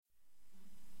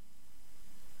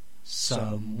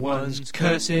Someone's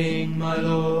cursing my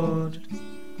lord,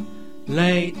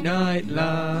 late night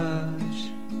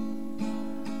large.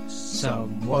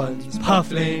 Someone's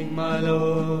puffling my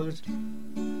lord,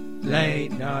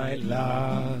 late night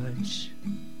large.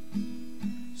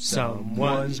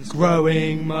 Someone's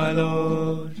growing my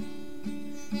lord,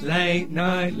 late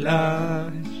night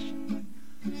large.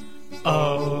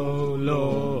 Oh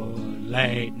Lord,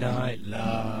 late night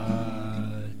large.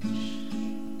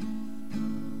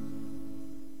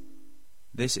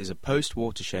 This is a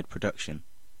post-Watershed production.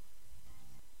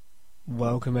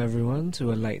 Welcome everyone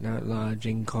to a Late Night Large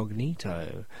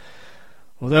Incognito.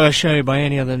 Although a show by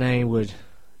any other name would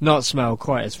not smell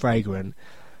quite as fragrant,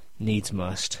 needs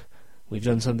must. We've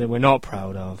done something we're not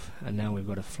proud of, and now we've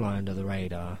got to fly under the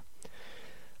radar.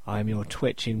 I'm your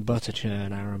twitching butter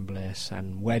churn, Aaron Bliss,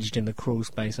 and wedged in the crawl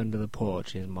space under the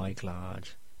porch is Mike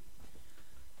Large.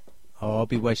 Oh, I'll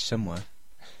be wedged somewhere.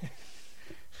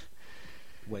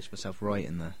 Wedge myself right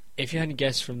in there. If you hadn't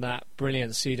guessed from that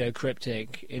brilliant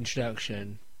pseudo-cryptic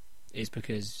introduction, it's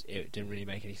because it didn't really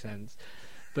make any sense.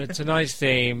 But tonight's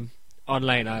theme on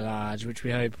Late Night Large, which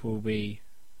we hope will be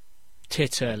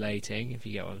titillating, if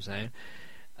you get what I'm saying,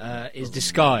 is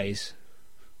disguise.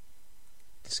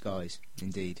 Disguise,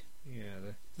 indeed.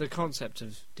 Yeah, the concept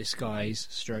of disguise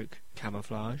stroke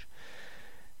camouflage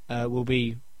will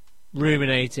be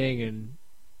ruminating and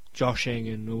joshing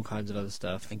and all kinds of other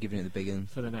stuff. And giving it the big one.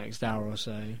 For the next hour or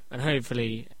so. And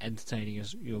hopefully entertaining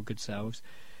us, your good selves.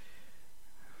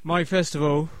 Mike, first of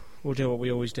all, we'll do what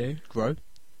we always do. Grow.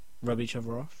 Rub each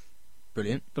other off.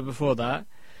 Brilliant. But before that,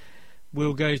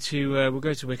 we'll go to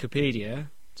Wikipedia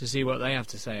to see what they have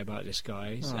to say about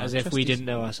disguise, as if we didn't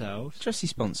know ourselves. Trusty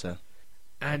sponsor.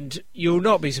 And you'll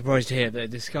not be surprised to hear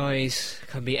that disguise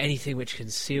can be anything which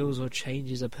conceals or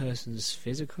changes a person's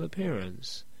physical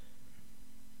appearance,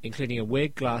 including a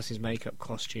wig, glasses, makeup,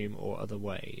 costume, or other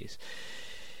ways.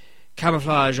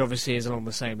 Camouflage, obviously, is along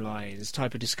the same lines.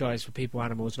 Type of disguise for people,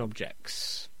 animals, and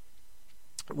objects.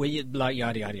 Like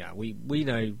yada yada yada. We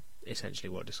know essentially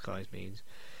what disguise means.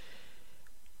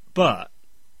 But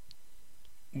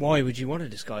why would you want to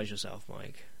disguise yourself,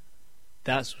 Mike?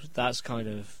 That's kind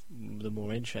of the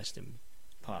more interesting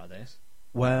part of this.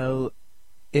 Well,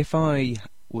 if I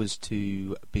was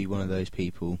to be one of those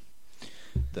people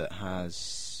that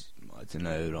has, I don't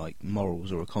know, like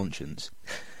morals or a conscience,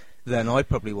 then I'd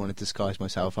probably want to disguise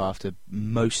myself after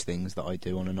most things that I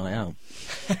do on a night out.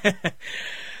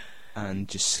 And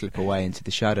just slip away into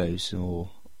the shadows, or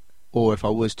if I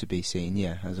was to be seen,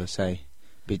 yeah, as I say,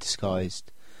 be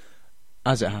disguised.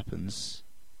 As it happens,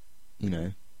 you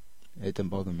know, it doesn't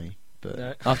bother me. But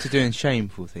no. After doing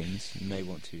shameful things, you may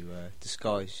want to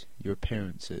disguise your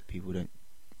appearance so that people don't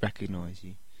recognise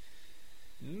you.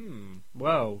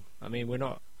 Well, I mean,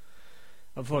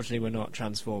 unfortunately we're not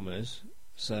Transformers,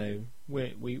 so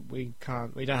we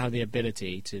don't have the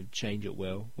ability to change at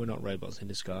will. We're not robots in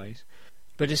disguise.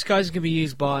 But disguise can be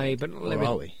used by, but not limited.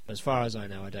 Are we? As far as I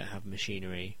know, I don't have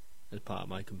machinery as part of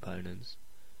my components.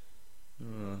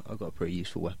 I've got a pretty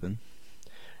useful weapon.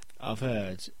 I've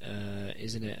heard,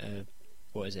 isn't it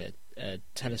a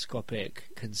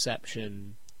telescopic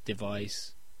conception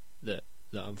device that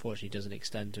unfortunately doesn't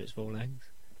extend to its full length?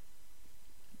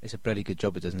 It's a bloody good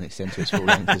job it doesn't extend to its full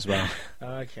length as well.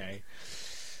 Okay.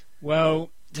 Well,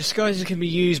 disguises can be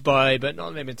used by, but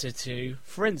not limited to,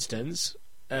 for instance,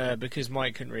 because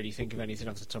Mike couldn't really think of anything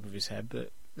off the top of his head,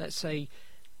 but let's say,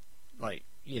 like,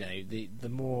 you know, the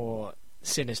more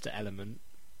sinister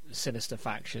sinister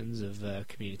factions of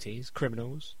communities,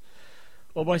 criminals,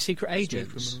 or by secret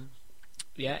agents.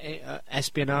 Yeah,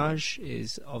 espionage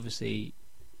is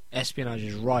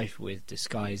rife with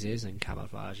disguises and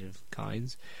camouflage of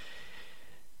kinds.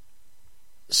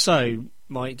 So,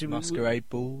 Mike, masquerade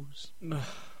balls.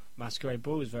 Masquerade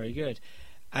ball is very good,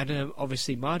 and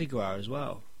obviously Mardi Gras as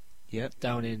well. Yep.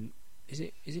 Down in is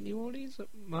it New Orleans?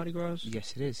 Mardi Gras?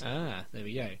 Yes, it is. Ah, there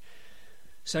we go.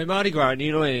 So Mardi Gras in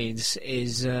New Orleans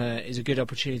is a good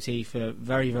opportunity for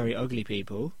very, very ugly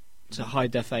people to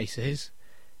hide their faces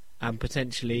and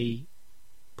potentially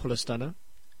pull a stunner.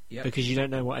 Yep. Because you don't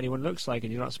know what anyone looks like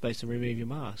and you're not supposed to remove your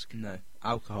mask. No.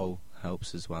 Alcohol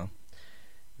helps as well.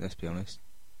 Let's be honest.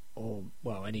 Or,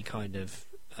 well, any kind of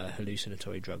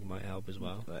hallucinatory drug might help as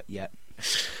well. But, yeah.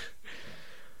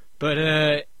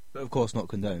 But of course not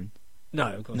condoned.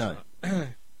 No, of course not.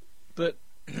 But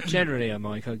generally,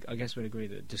 Mike, I guess we'd agree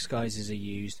that disguises are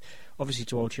used, obviously,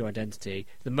 to alter your identity.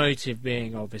 The motive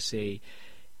being, obviously,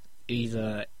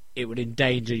 either it would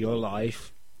endanger your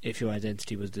life if your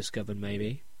identity was discovered,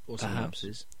 maybe, or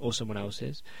someone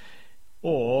else's,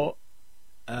 or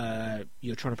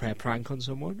you're trying to play a prank on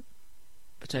someone,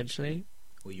 potentially,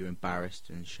 or you're embarrassed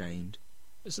and ashamed.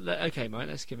 So okay, Mike,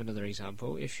 let's give another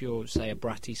example. If you're, say, a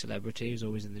bratty celebrity who's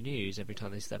always in the news every time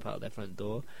they step out of their front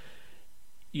door,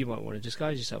 you might want to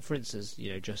disguise yourself. For instance,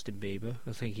 Justin Bieber.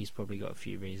 I think he's probably got a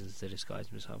few reasons to disguise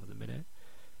himself at the minute.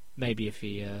 Maybe if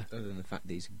he... Other than the fact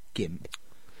that he's a gimp.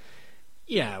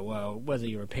 Yeah, well, whether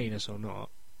you're a penis or not,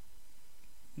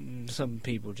 some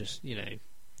people just,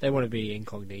 they want to be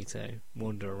incognito,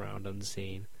 wander around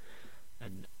unseen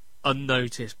and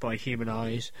unnoticed by human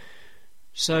eyes.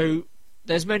 So...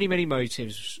 there's many, many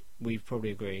motives, we've probably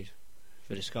agreed,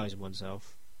 for disguising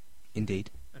oneself.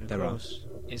 Indeed. And of There are. course,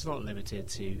 it's not limited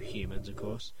to humans, of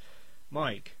course.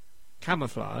 Mike,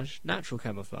 camouflage, natural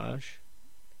camouflage,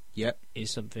 Yep.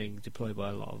 is something deployed by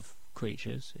a lot of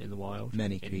creatures in the wild.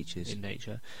 Many creatures. In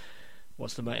nature.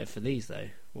 What's the motive for these, though?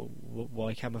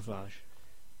 Why camouflage?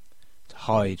 To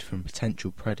hide from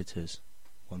potential predators,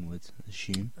 one would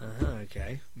assume.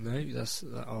 Okay. No,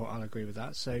 I'll agree with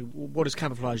that. So, what does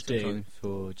camouflage do? Sometimes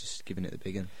for just giving it the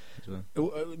big one as well.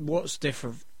 What's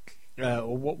different,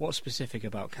 or what's specific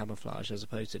about camouflage as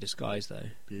opposed to disguise, though?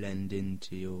 Blend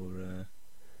into your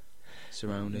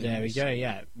surroundings. There we go,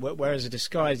 yeah. Whereas a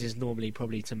disguise is normally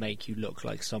probably to make you look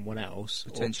like someone else.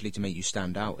 Potentially to make you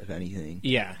stand out, if anything.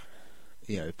 Yeah.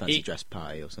 Fancy dress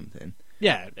party or something.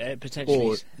 Yeah, potentially.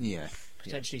 Or, yeah.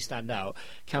 Potentially stand out.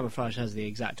 Camouflage has the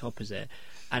exact opposite,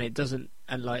 and it doesn't.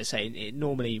 And like I say, it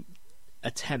normally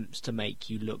attempts to make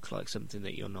you look like something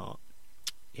that you're not.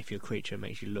 If your creature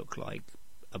makes you look like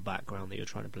a background that you're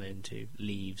trying to blend into,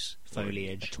 leaves,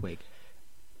 foliage, a twig.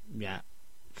 Yeah.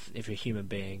 If you're a human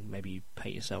being, maybe you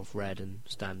paint yourself red and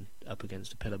stand up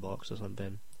against a pillar box or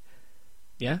something.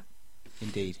 Yeah.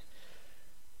 Indeed.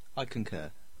 I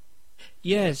concur.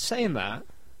 Yeah, saying that,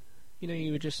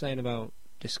 you were just saying about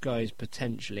disguise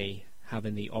potentially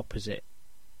having the opposite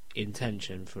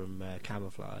intention from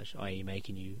camouflage, i.e.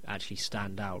 making you actually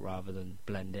stand out rather than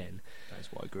blend in.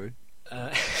 That's what I grew.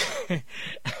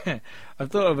 I've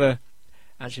thought of a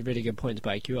actually really good point to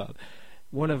back you up.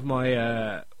 One of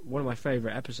my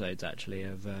favourite episodes actually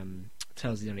of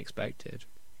Tales of the Unexpected,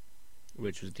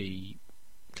 which was the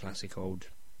classic old,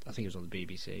 I think it was on the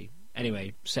BBC.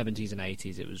 Anyway, 70s and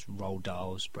 80s, it was Roald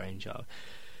Dahl's brainchild.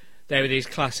 They were these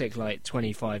classic,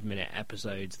 25-minute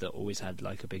episodes that always had,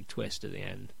 a big twist at the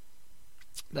end.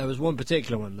 There was one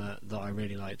particular one that I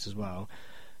really liked as well,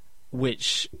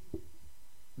 which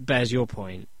bears your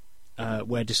point,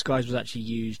 where disguise was actually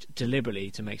used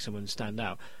deliberately to make someone stand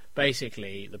out.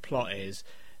 Basically, the plot is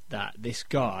that this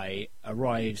guy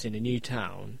arrives in a new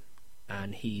town,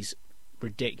 and he's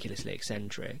ridiculously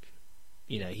eccentric.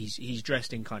 He's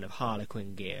dressed in kind of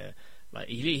Harlequin gear.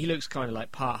 He looks kind of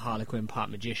like part Harlequin, part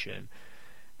magician.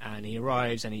 And he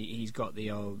arrives, and he's got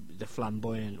the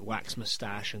flamboyant wax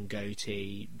moustache and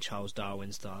goatee, Charles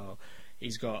Darwin style.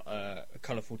 He's got a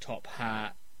colourful top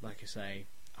hat, like I say,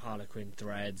 Harlequin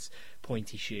threads,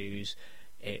 pointy shoes,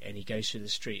 and he goes through the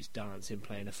streets dancing,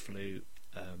 playing a flute.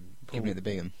 Giving it the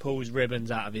big one. Pulls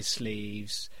ribbons out of his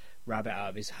sleeves, rabbit out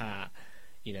of his hat.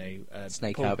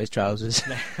 Snake out of his trousers.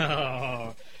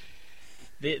 Oh.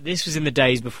 This was in the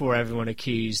days before everyone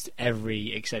accused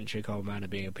every eccentric old man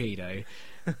of being a pedo.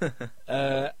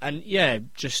 And yeah,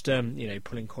 just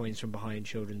pulling coins from behind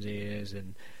children's ears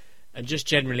and just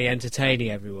generally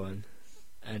entertaining everyone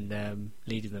and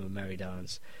leading them a merry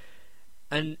dance.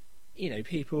 And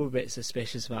people were a bit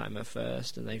suspicious about him at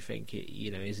first, and they think,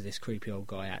 is this creepy old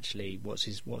guy actually? What's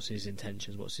his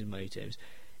intentions? What's his motives?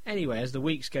 Anyway, as the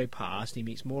weeks go past, he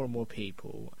meets more and more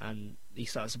people, and he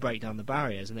starts to break down the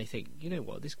barriers, and they think,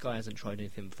 this guy hasn't tried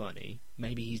anything funny.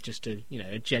 Maybe he's just a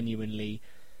genuinely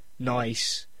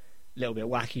nice, little bit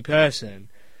wacky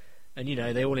person. And,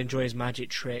 they all enjoy his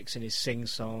magic tricks and his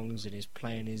sing-songs and his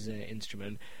playing his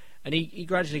instrument. And he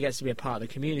gradually gets to be a part of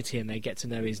the community, and they get to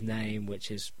know his name, which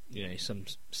is, some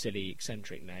silly,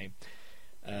 eccentric name.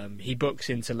 He books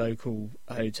into local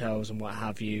hotels and what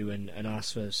have you, and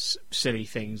asks for silly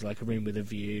things like a room with a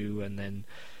view, and then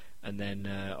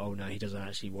oh no, he doesn't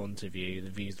actually want a view.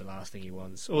 The view's the last thing he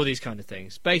wants. All these kind of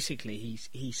things. Basically,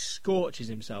 he scorches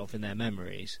himself in their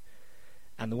memories,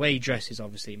 and the way he dresses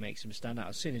obviously makes him stand out.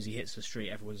 As soon as he hits the street,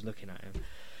 everyone's looking at him.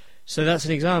 So that's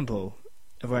an example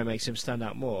of where it makes him stand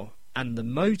out more. And the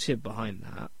motive behind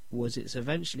that was it's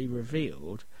eventually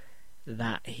revealed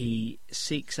that he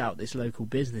seeks out this local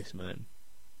businessman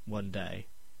one day,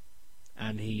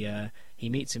 and he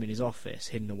meets him in his office,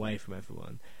 hidden away from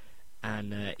everyone,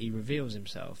 and he reveals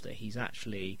himself that he's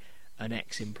actually an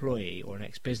ex-employee, or an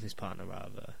ex-business partner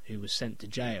rather, who was sent to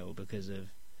jail because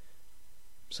of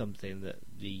something that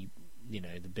the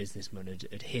businessman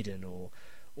had hidden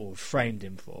or framed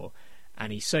him for.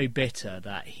 And he's so bitter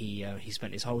that he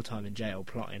spent his whole time in jail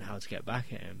plotting how to get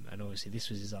back at him. And obviously this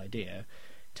was his idea.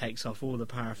 Takes off all the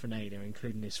paraphernalia,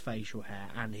 including his facial hair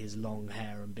and his long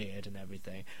hair and beard and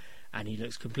everything, and he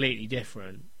looks completely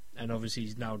different. And obviously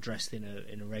he's now dressed in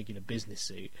a regular business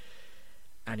suit.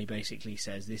 And he basically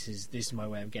says, "This is my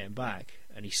way of getting back."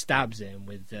 And he stabs him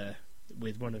with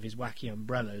one of his wacky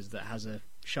umbrellas that has a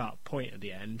sharp point at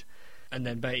the end. And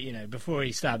then, before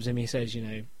he stabs him, he says,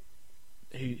 "Who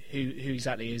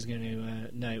exactly is going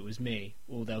to know it was me?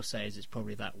 All they'll say is it's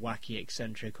probably that wacky,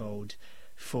 eccentric old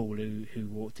fool who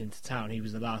walked into town. He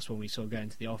was the last one we saw going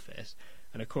to the office."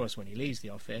 And of course, when he leaves the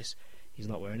office, he's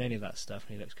not wearing any of that stuff,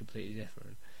 and he looks completely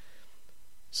different.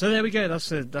 So there we go.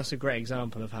 That's a great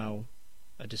example of how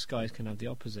a disguise can have the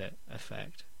opposite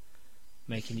effect,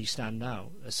 making you stand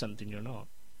out as something you're not.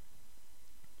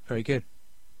 Very good.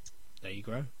 There you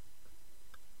go.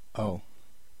 Oh.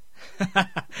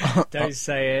 Don't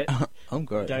say it. I'm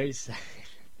growing. Don't say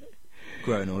it.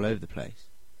 Growing all over the place.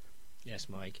 Yes,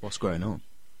 Mike. What's going on?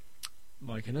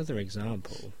 Mike, another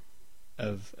example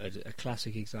of a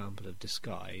classic example of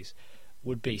disguise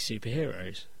would be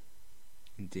superheroes.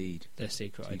 Indeed. Their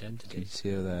secret identity.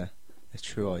 Conceal their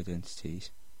true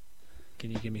identities.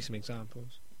 Can you give me some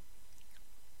examples?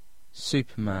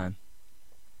 Superman.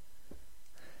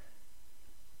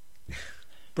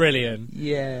 Brilliant.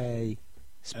 Yay.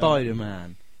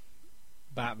 Spider-Man.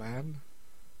 Batman.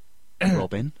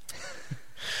 Robin.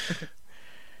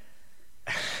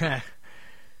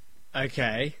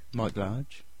 Okay. Mike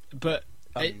Large. But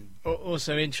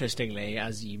also interestingly,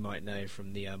 as you might know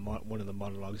from the one of the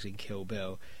monologues in Kill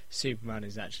Bill, Superman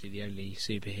is actually the only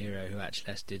superhero who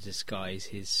actually has to disguise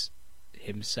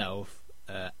himself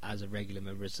as a regular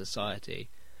member of society,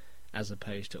 as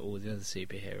opposed to all the other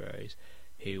superheroes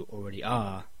who already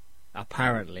are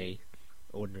apparently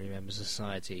ordinary members of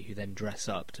society who then dress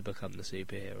up to become the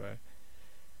superhero.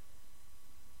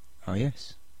 Oh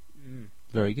yes.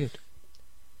 Very good.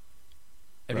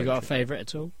 Have you got a favourite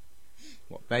at all?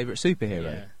 What, favourite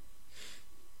superhero? Yeah.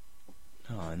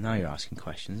 Oh, now you're asking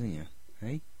questions, aren't you?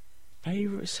 Hey?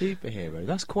 Favourite superhero?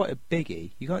 That's quite a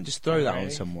biggie. You can't just throw that on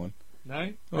someone.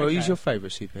 No? Or who's your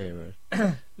favourite superhero?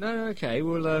 No, okay.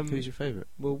 Well, who's your favourite?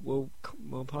 We'll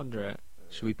ponder it.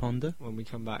 Should we ponder? When we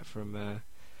come back from a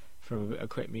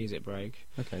quick music break.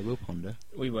 Okay, we'll ponder.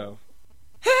 We will.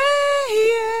 Hey,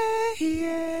 yeah,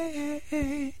 yeah,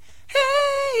 hey,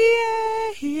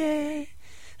 yeah, yeah. I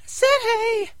said,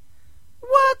 hey,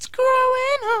 what's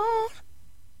growing on?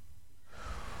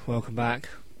 Welcome back.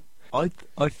 I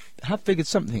have figured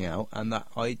something out, and that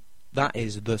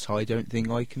is that I don't think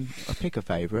I can pick a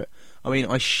favourite. I mean,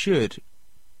 I should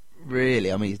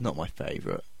really. I mean, he's not my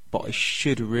favourite, but I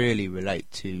should really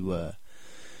relate to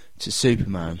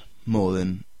Superman more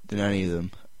than any of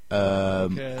them.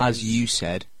 As you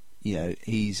said, you know,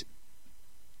 he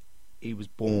was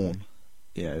born,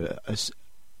 you know, as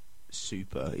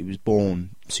super. He was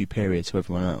born superior to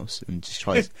everyone else, and just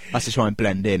has to try and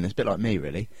blend in. It's a bit like me,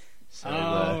 really. So,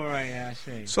 right, yeah, I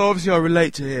see. So obviously I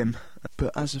relate to him,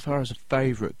 but as far as a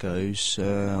favourite goes,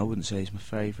 I wouldn't say he's my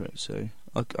favourite. So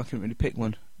I couldn't really pick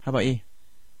one. How about you?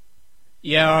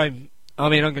 Yeah, I'm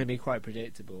going to be quite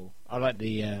predictable. I like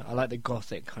the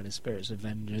gothic kind of spirits of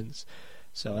vengeance.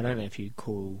 So I don't know if you'd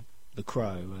call the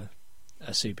Crow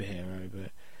a superhero,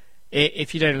 but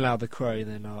if you don't allow the Crow,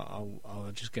 then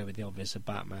I'll just go with the obvious of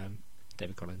Batman,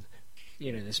 David Collins.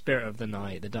 You know, the spirit of the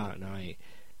night, the Dark Knight.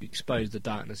 You expose the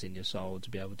darkness in your soul to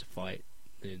be able to fight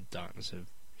the darkness of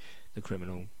the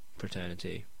criminal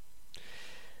fraternity.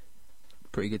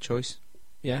 Pretty good choice.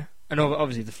 Yeah, and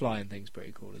obviously the flying thing's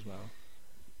pretty cool as well.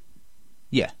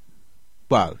 Yeah.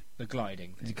 Well, the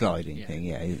gliding thing. The gliding thing,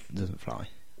 yeah, it doesn't fly.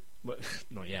 Well,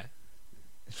 not yet.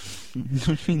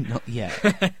 I mean, not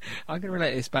yet. I can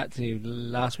relate this back to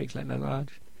last week's Let No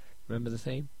Large. Remember the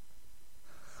theme?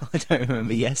 I don't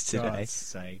remember yesterday. God's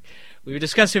sake. We were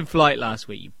discussing Flight last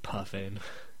week, you puffin.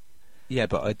 Yeah,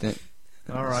 but I don't...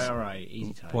 Alright,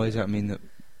 easy time. Why does that mean that...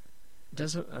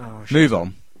 Doesn't... Oh, move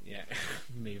on. Yeah,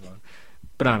 move on.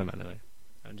 Banana Man, anyway.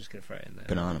 I'm just going to throw it in there.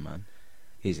 Banana Man.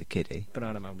 He's a kiddie.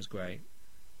 Banana Man was great.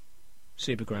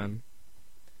 Supergram.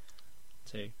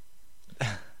 2.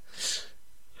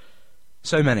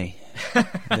 So many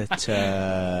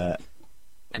that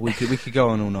we could go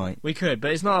on all night. We could,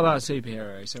 but it's not about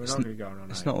superheroes, so we're not going to go on all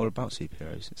night. It's not all about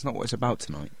superheroes. It's not what it's about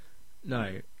tonight.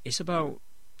 No, it's about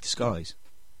disguise.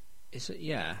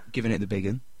 Yeah. Giving it the big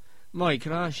un. Mike,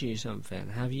 can I ask you something?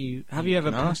 Have you ever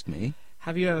asked me?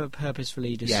 Have you ever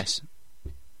purposefully Yes.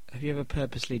 Have you ever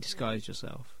purposely disguised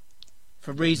yourself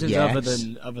for reasons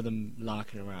yes. other than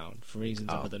larking around? For reasons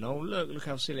other than look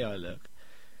how silly I look.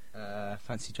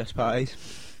 Fancy dress parties?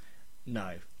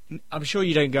 No. I'm sure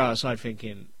you don't go outside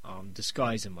thinking, oh, I'm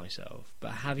disguising myself,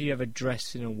 but have you ever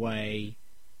dressed in a way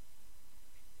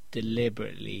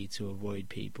deliberately to avoid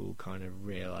people kind of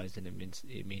realising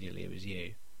immediately it was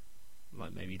you?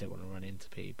 Like maybe you don't want to run into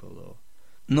people, or...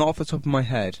 Not off the top of my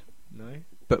head. No?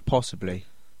 But possibly.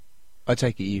 I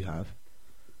take it you have.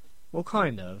 Well,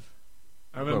 kind of.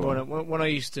 I remember when I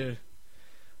used to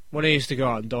go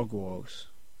out on dog walks,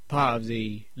 part of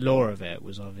the lore of it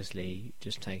was obviously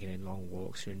just taking in long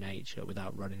walks through nature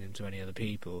without running into any other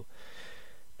people.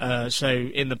 So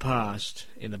in the past,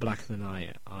 in the black of the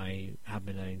night, I have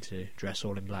been known to dress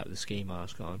all in black with a ski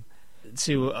mask on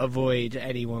to avoid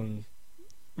anyone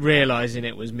realising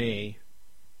it was me,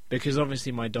 because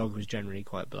obviously my dog was generally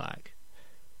quite black.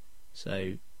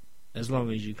 So as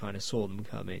long as you kind of saw them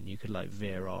come in, you could like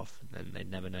veer off, and then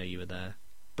they'd never know you were there.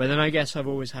 But then I guess I've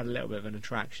always had a little bit of an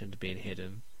attraction to being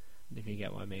hidden, if you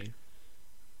get what I mean.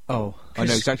 Oh, I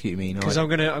know exactly what you mean. Because I'm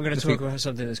gonna talk about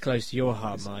something that's close to your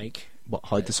heart, Mike. What,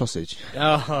 hide the sausage?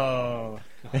 Oh,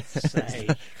 God's sake.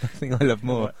 Nothing I love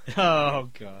more. Oh,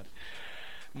 God.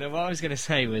 No, what I was going to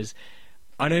say was,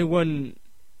 I know one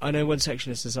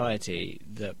section of society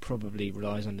that probably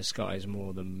relies on disguise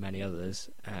more than many others,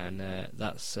 and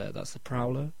that's the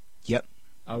prowler. Yep.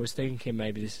 I was thinking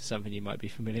maybe this is something you might be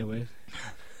familiar with.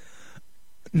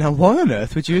 Now, why on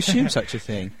earth would you assume such a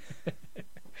thing?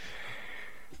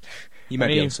 You might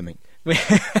be on something.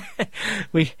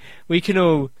 We can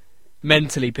all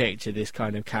mentally picture this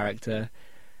kind of character,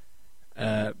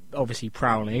 obviously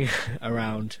prowling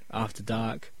around after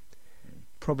dark,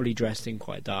 probably dressed in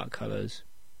quite dark colours,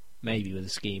 maybe with a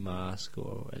ski mask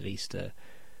or at least a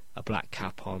black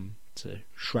cap on to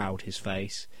shroud his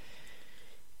face,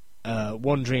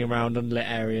 wandering around unlit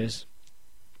areas,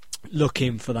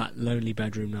 looking for that lonely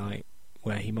bedroom night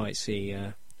where he might see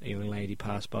a young lady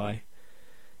pass by,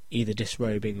 either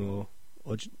disrobing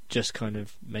or just kind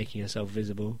of making herself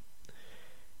visible,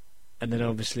 and then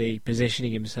obviously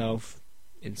positioning himself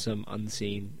in some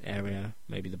unseen area,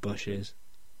 maybe the bushes.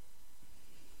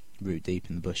 Root deep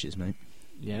in the bushes, mate.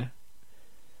 Yeah.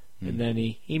 And then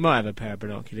he might have a pair of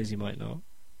binoculars, he might not.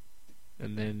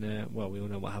 And then, well, we all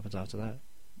know what happens after that.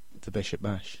 The Bishop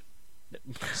Bash.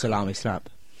 Salami slap.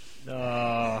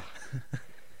 Oh.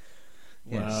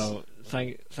 Yes. Well,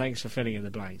 thanks for filling in the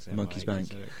blanks there, Monkey's Mike,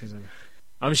 Bank. Cause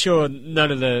I'm sure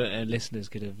none of the listeners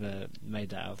could have made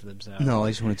that out for themselves. No, I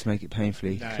just wanted to make it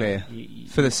painfully clear.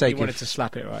 For the sake you wanted to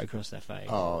slap it right across their face.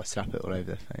 Oh, slap it all over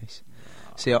their face.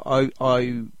 See,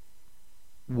 I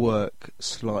work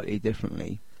slightly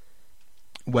differently,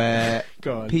 where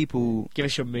Go on. people... Give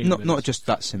us your movements. Not just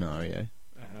that scenario,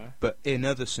 but in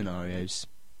other scenarios,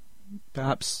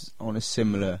 perhaps on a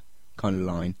similar kind of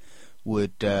line,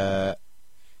 would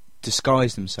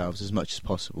disguise themselves as much as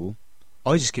possible.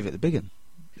 I just give it the big one.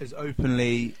 As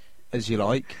openly as you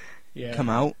like. Yeah. Come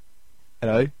out.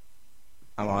 Hello.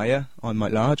 How are you? I'm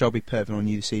Mike Large. I'll be perving on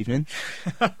you this evening.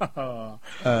 You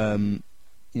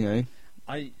know.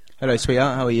 Hello,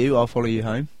 sweetheart. How are you? I'll follow you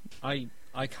home. I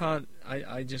can't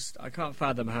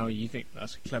fathom how you think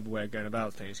that's a clever way of going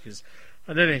about things, because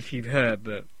I don't know if you've heard,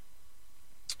 but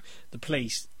the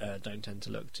police don't tend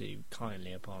to look too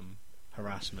kindly upon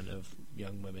harassment of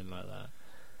young women like that.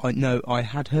 I know. I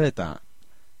had heard that.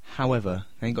 However,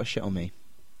 they ain't got shit on me.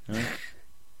 All right?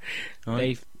 All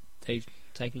right? They've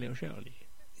taken a little shit on you.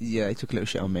 Yeah, they took a little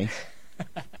shit on me.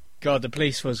 God, the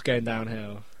police was going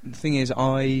downhill. The thing is,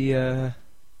 I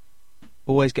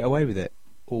always get away with it.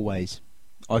 Always.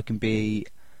 I can be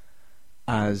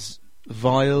as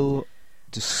vile,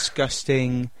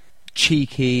 disgusting,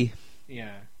 cheeky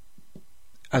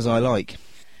as I like.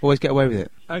 Always get away with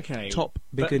it. Okay. Top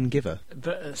big gun giver.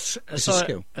 But it's a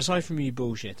skill. Aside from you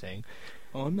bullshitting,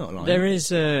 oh, I'm not lying. there is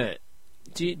do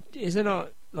you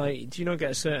not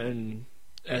get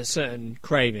a certain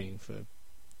craving for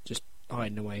just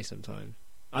hiding away sometimes?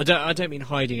 I don't mean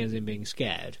hiding as in being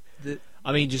scared.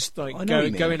 I mean just like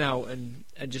going out and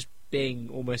just being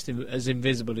almost as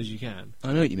invisible as you can.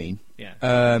 I know what you mean.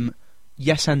 Yeah.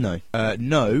 Yes and no.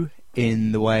 No,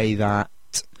 in the way that,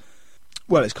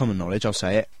 well, it's common knowledge, I'll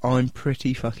say it, I'm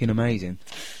pretty fucking amazing.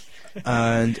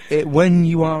 And when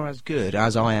you are as good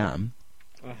as I am,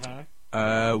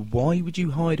 why would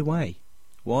you hide away?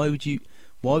 Why would you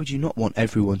not want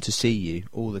everyone to see you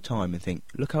all the time and think,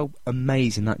 look how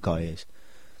amazing that guy is?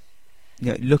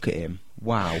 You know, look at him.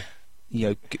 Wow. You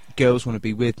know, girls want to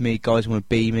be with me, guys want to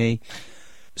be me.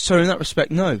 So in that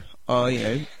respect, no.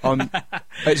 I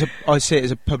see it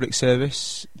as a public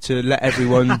service to let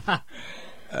everyone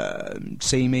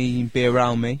see me, be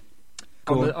around me.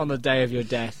 On the day of your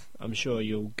death, I'm sure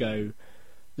you'll go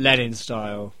Lenin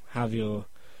style, have your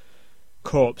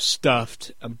corpse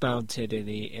stuffed and mounted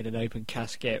in an open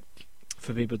casket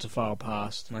for people to file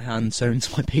past. My hand sewn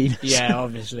to my penis. Yeah,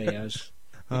 obviously. It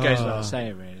goes without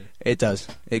saying, really. It does.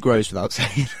 It grows without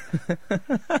saying.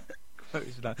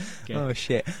 Grows without... Good. Oh,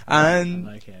 shit. I And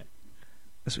like it.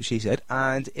 that's what she said.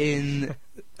 And in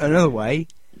another way,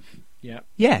 Yeah.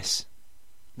 yes.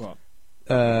 What?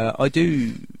 I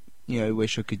do,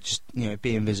 wish I could just,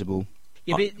 be invisible.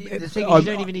 Yeah, but the thing is, I- you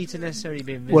don't even need to necessarily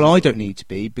be invisible. Well, I don't need to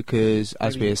be because,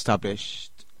 as Maybe- we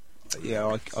established,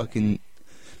 I can,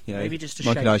 Maybe just to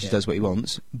Michael shape Elijah it. does what he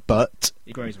wants, but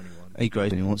He grows when he wants. he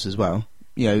grows when he wants as well.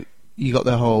 You got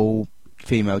the whole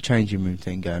female changing room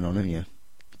thing going on, haven't you?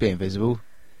 Be invisible,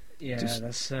 Yeah, Just-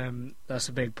 that's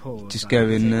a big pull. just go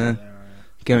in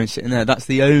go and sit in there. That's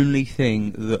the only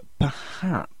thing that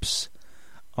perhaps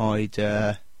I'd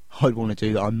want to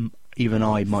do that even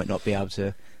I might not be able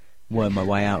to worm my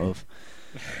way out of.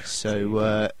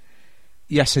 So,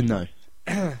 yes and no.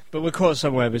 But we're caught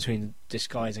somewhere between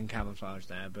disguise and camouflage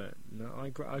there. But no,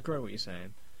 I grow what you're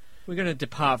saying. We're going to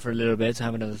depart for a little bit to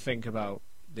have another think about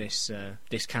this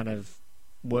kind of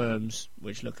worms,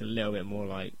 which look a little bit more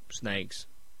like snakes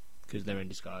because they're in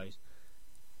disguise.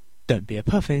 Don't be a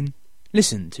puffin.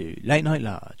 Listen to Late Night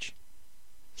Large.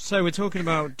 So we're talking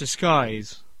about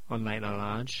disguise on Late Night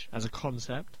Large as a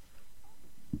concept.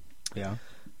 Yeah.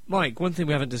 Mike, one thing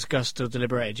we haven't discussed or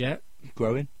deliberated yet: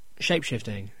 Growing.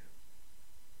 shapeshifting.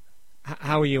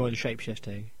 How are you on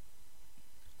shapeshifting?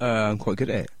 I'm quite good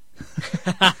at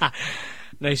it.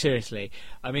 No, seriously.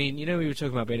 I mean, we were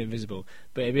talking about being invisible,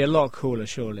 but it'd be a lot cooler,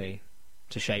 surely,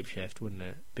 to shapeshift, wouldn't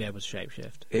it? Be able to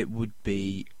shapeshift. It would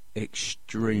be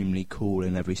extremely cool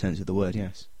in every sense of the word,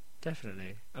 yes.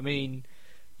 Definitely. I mean,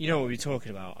 you know what we're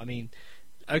talking about. I mean,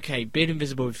 okay, being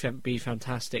invisible would be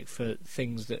fantastic for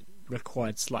things that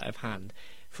required sleight of hand.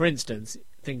 For instance,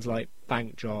 things like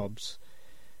bank jobs,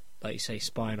 like you say,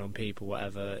 spying on people,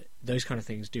 whatever. Those kind of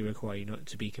things do require you not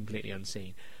to be completely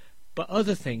unseen. But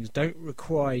other things don't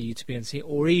require you to be unseen,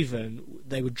 or even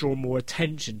they would draw more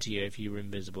attention to you if you were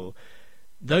invisible.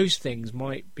 Those things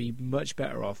might be much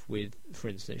better off with, for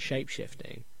instance,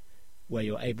 shapeshifting, where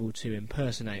you're able to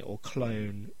impersonate or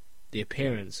clone the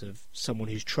appearance of someone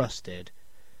who's trusted.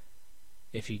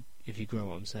 If you grow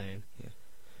what I'm saying, Yeah.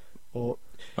 Or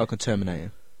Like a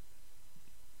Terminator.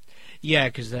 yeah,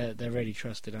 because they're really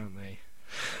trusted, aren't they?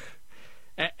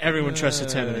 Everyone trusts a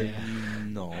Terminator.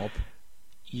 Knob.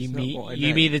 You It's not mean what I you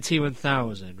meant. mean the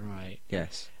T1000, right?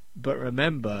 Yes. But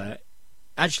remember,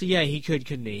 actually, yeah, he could,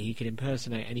 couldn't he? He could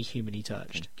impersonate any human he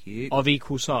touched Thank you. of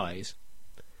equal size.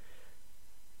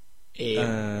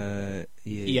 Yeah.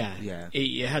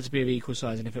 It had to be of equal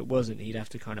size, and if it wasn't, he'd have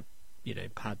to kind of,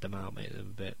 pad them out, make them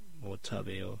a bit more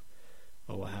tubby or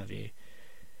what have you.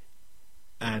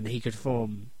 And he could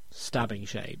form stabbing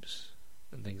shapes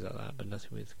and things like that, but nothing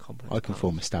with complex I can parts.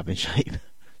 form a stabbing shape.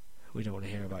 We don't want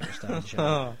to hear about your stabbing shape.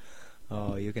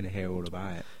 Oh, you're going to hear all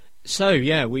about it. So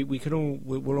yeah,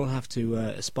 we'll all have to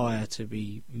aspire to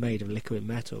be made of liquid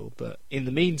metal. But in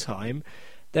the meantime,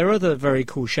 there are other very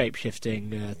cool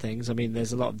shape-shifting things. I mean,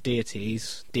 there's a lot of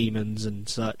deities, demons, and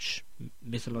such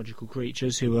mythological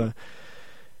creatures who are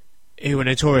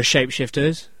notorious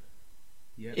shapeshifters.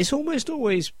 Yep. It's almost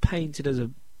always painted as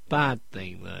a bad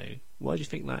thing, though. Why do you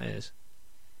think that is?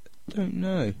 Don't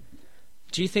know.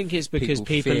 Do you think it's because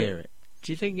people fear it.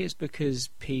 Do you think it's because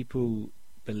people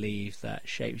believe that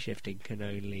shapeshifting can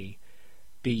only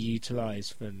be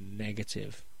utilised for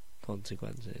negative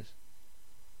consequences?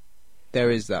 There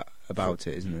is that about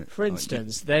it, isn't it? For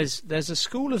instance, there's a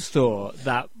school of thought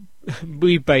that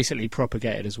we basically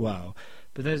propagated as well,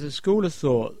 but there's a school of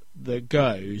thought that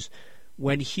goes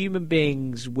when human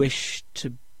beings wish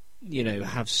to,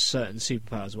 have certain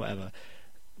superpowers, or whatever.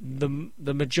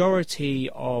 The majority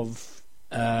of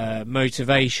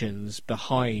motivations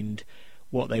behind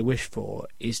what they wish for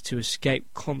is to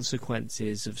escape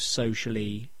consequences of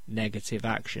socially negative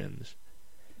actions.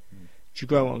 Do you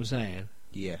grow what I'm saying?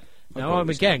 Yeah. Now I'm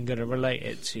again going to relate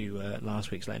it to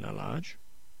last week's Late Night Large,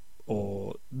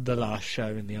 or the last show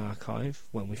in the archive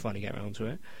when we finally get around to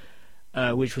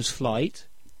it, which was Flight.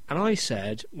 And I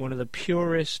said one of the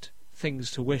purest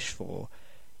things to wish for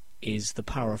is the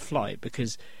power of flight,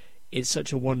 because it's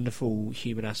such a wonderful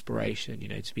human aspiration,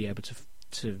 to be able to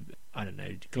I don't know,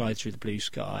 glide through the blue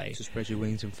sky, To spread your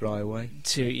wings and fly away.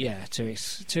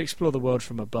 to explore the world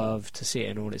from above, to see it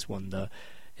in all its wonder,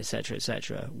 etc.,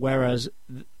 etc. Whereas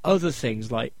other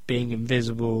things like being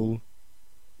invisible,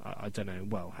 I don't know,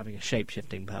 well, having a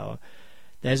shape-shifting power,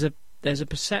 there's a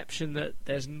perception that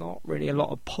there's not really a lot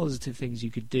of positive things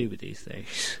you could do with these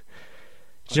things.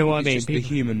 Do you know what I mean? It's just the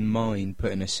human mind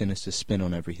putting a sinister spin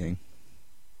on everything.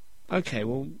 Okay,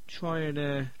 well, try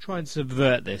and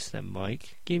subvert this then,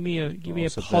 Mike. Give me a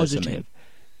subvert something.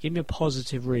 Give me a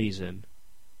positive reason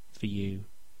for you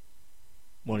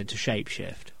wanting to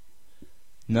shapeshift.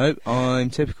 No, I'm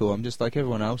typical. I'm just like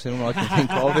everyone else, and all I can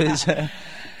think of is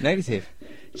negative.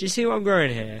 Do you see what I'm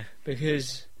growing here?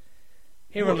 Because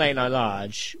here on Late Night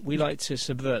Large, we like to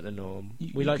subvert the norm.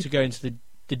 We like to go into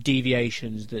the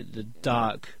deviations, the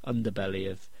dark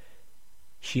underbelly of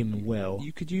human will.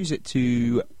 You could use it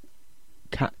to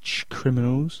catch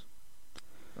criminals.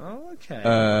 Oh, okay.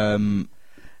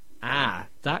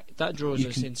 That draws You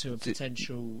us can into a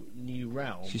potential new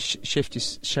realm. Shift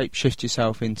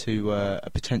yourself into a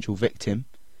potential victim.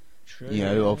 True. You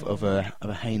know, of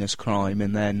a heinous crime,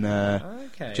 and then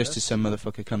Okay, just as some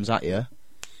motherfucker comes at you,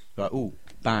 like, ooh,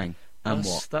 bang, and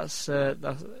what? That's a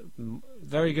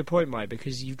very good point, Mike,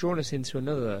 because you've drawn us into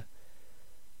another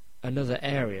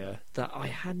area that I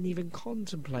hadn't even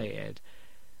contemplated.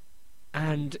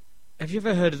 And have you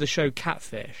ever heard of the show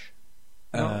Catfish?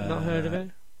 Not heard of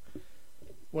it?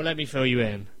 Well, let me fill you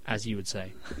in, as you would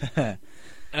say.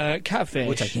 Catfish.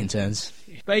 We'll take it in turns.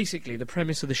 Basically, the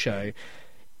premise of the show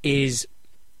is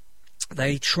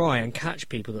they try and catch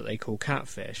people that they call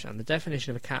catfish, and the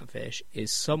definition of a catfish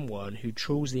is someone who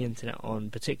trawls the internet on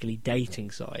particularly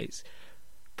dating sites,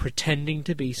 pretending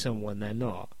to be someone they're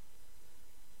not.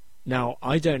 Now,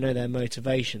 I don't know their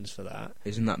motivations for that.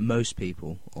 Isn't that most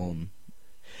people on?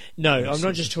 No, I'm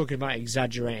not just talking about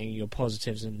exaggerating your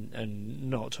positives and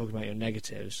not talking about your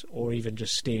negatives, or even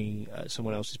just stealing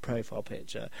someone else's profile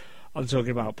picture. I'm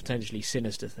talking about potentially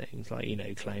sinister things, like, you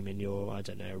know, claiming you're, I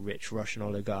don't know, a rich Russian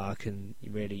oligarch and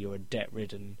really you're a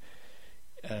debt-ridden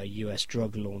US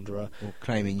drug launderer. Or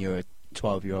claiming you're a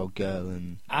 12-year-old girl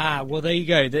and... Well, there you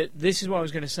go. This is what I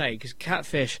was going to say, because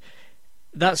catfish,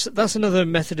 that's another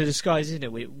method of disguise, isn't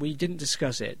it? We didn't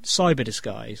discuss it. Cyber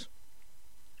disguise.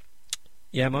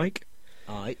 Yeah, Mike?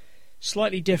 Aye.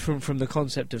 Slightly different from the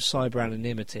concept of cyber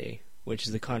anonymity, which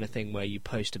is the kind of thing where you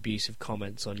post abusive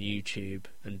comments on YouTube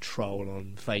and troll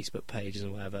on Facebook pages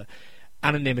and whatever.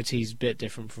 Anonymity is a bit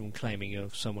different from claiming you're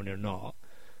someone you're not.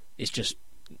 It's just,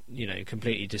 you know,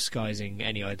 completely disguising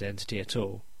any identity at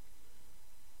all.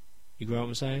 You get what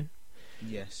I'm saying?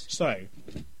 Yes. So,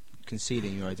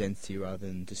 concealing your identity rather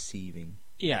than deceiving.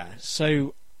 yeah,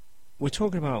 so we're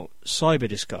talking about cyber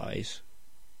disguise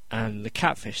and the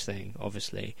catfish thing,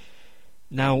 obviously.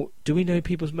 Now, do we know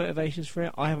people's motivations for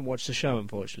it? I haven't watched the show,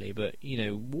 unfortunately, but, you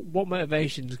know, what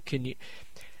motivations can you...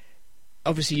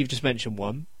 Obviously, you've just mentioned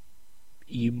one.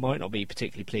 You might not be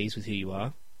particularly pleased with who you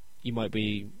are. You might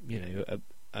be, you know,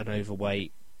 an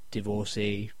overweight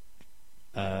divorcee,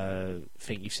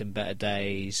 think you've seen better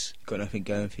days. Got nothing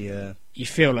going for you. You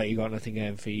feel like you've got nothing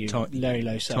going for you. Very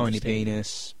low self-esteem. Tiny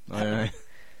penis. I don't know.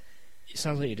 It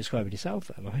sounds like you're describing yourself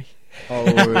there, Mike. Oh,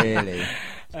 really?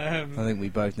 I think we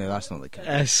both know that's not the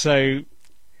case. So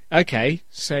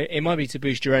it might be to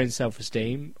boost your own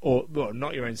self-esteem, or, well,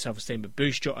 not your own self-esteem, but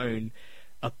boost your own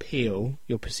appeal,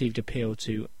 your perceived appeal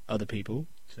to other people.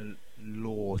 To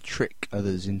lure, trick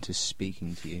others into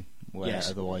speaking to you, where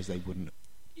otherwise they wouldn't.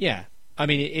 Yeah. I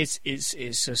mean,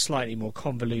 it's a slightly more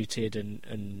convoluted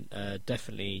and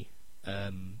definitely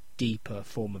deeper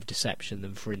form of deception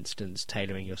than, for instance,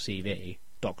 tailoring your CV,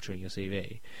 doctoring your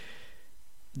CV.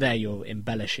 There you're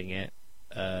embellishing it,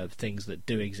 things that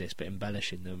do exist, but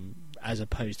embellishing them, as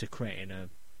opposed to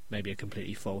creating maybe a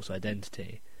completely false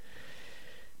identity.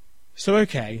 So,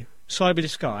 okay, cyber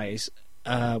disguise,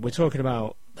 we're talking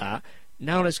about that.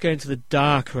 Now let's go into the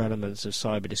darker elements of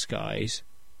cyber disguise,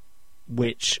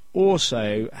 which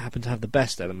also happen to have the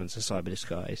best elements of cyber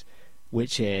disguise,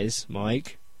 which is,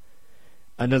 Mike,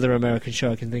 another American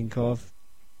show I can think of,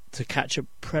 To Catch a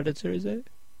Predator, is it?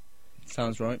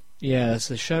 Sounds right. Yeah, it's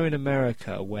a show in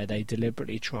America where they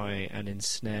deliberately try and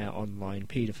ensnare online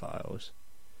paedophiles.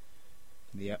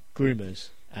 Yeah. Groomers,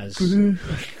 as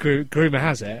Groomer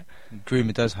has it.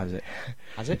 Groomer does has it.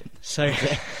 Has it? So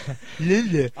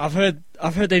I've heard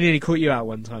they nearly caught you out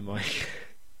one time, Mike.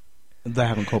 They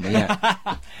haven't caught me yet.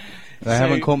 They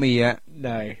haven't caught me yet.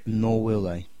 No. Nor will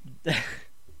they.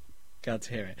 Glad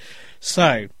to hear it.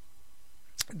 So,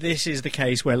 this is the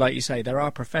case where, like you say, there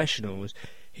are professionals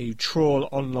who trawl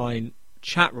online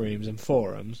chat rooms and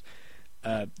forums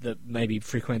that may be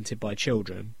frequented by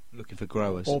children. Looking for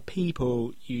growers. Or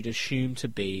people you'd assume to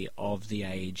be of the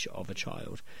age of a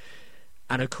child.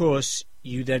 And, of course,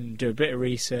 you then do a bit of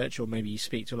research, or maybe you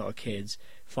speak to a lot of kids,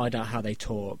 find out how they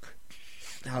talk,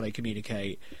 how they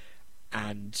communicate,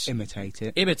 and imitate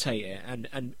it,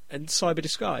 and cyber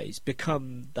disguise,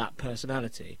 become that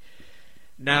personality.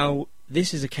 Now,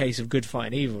 this is a case of good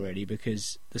fighting evil, really,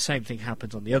 because the same thing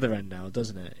happens on the other end now,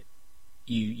 doesn't it?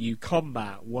 you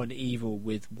combat one evil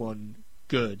with one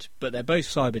good, but they're both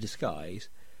cyber disguise.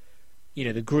 You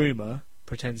know, the groomer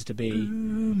pretends to be,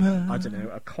 I don't know,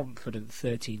 a confident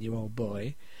 13-year-old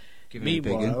boy.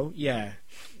 Meanwhile,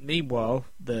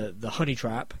 the honey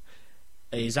trap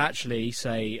is actually,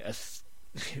 say, a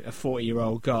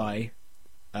 40-year-old guy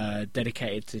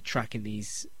dedicated to tracking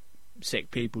these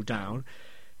sick people down,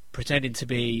 pretending to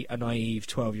be a naive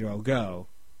 12-year-old girl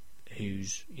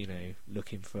who's, you know,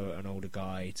 looking for an older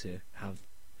guy to have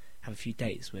a few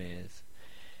dates with.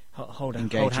 Hold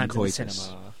hands in the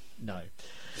cinema. No.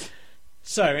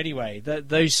 So anyway,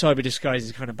 those cyber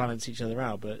disguises kind of balance each other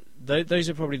out, but those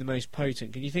are probably the most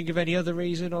potent. Can you think of any other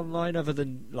reason online other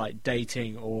than like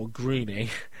dating or grooming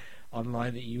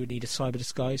online that you would need a cyber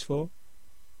disguise for?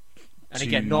 And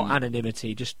again, not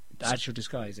anonymity, just actual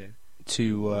disguising.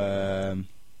 To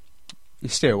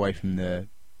steer away from the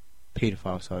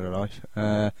paedophile side of life,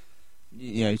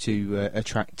 you know, to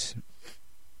attract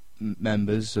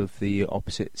members of the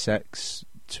opposite sex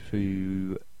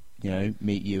to, you know,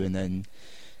 meet you, and then,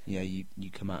 you know, you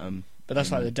come at them. But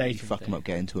that's like the dating. You fuck them up,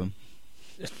 get into them.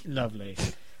 Lovely.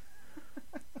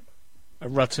 A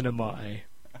rut and a mate.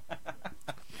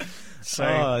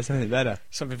 So, something better.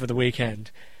 Something for the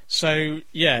weekend. So,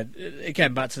 yeah,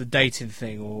 again, back to the dating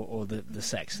thing, or the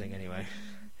sex thing, anyway.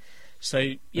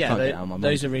 So, yeah,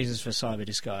 those are reasons for cyber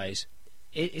disguise.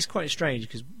 It's quite strange,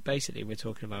 because basically we're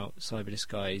talking about cyber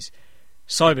disguise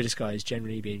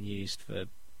generally being used for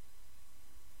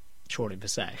trawling for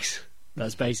sex.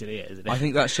 That's basically it, isn't it? I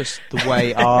think that's just the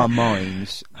way our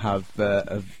minds have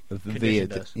veered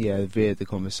the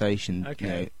conversation.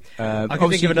 Okay. You know. I can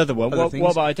think of another one. What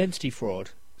about identity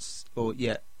fraud? Or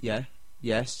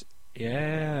yes.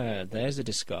 Yeah, there's a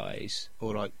disguise.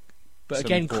 Or like, but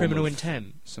again, criminal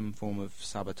intent. Some form of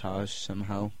sabotage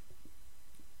somehow.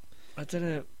 I don't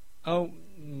know. Oh,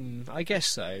 I guess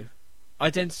so.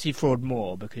 Identity fraud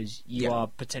more, because you are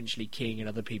potentially keying in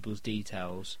other people's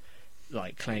details,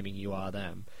 like claiming you are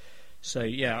them. So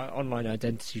yeah, online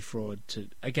identity fraud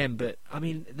but I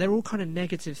mean, they're all kind of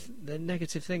negative. They're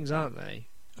negative things, aren't they?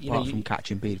 Apart from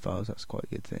catching paedophiles, that's quite a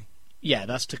good thing. Yeah,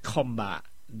 that's to combat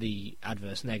the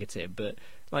adverse negative. But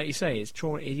like you say, it's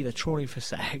either trawling for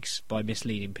sex by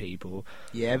misleading people.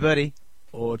 Yeah, buddy.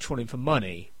 Or trawling for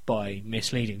money by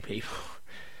misleading people.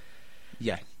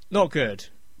 Yeah, not good.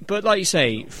 But like you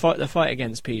say, the fight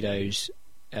against pedos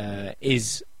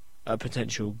is a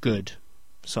potential good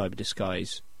cyber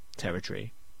disguise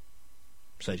territory,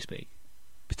 so to speak.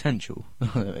 Potential.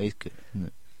 It's good, isn't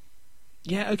it?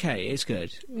 Yeah, okay, it's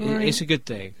good. Right. It's a good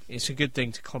thing. It's a good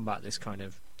thing to combat this kind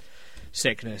of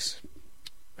sickness.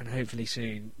 And hopefully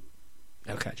soon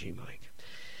they'll catch you, Mike.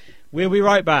 We'll be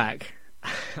right back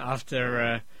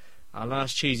after our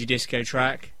last cheesy disco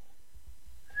track.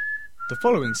 The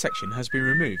following section has been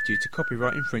removed due to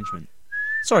copyright infringement.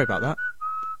 Sorry about that.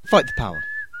 Fight the power.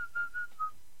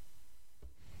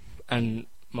 And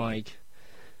Mike,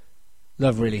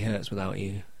 love really hurts without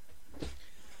you.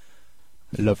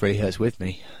 Love really hurts with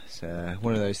me. It's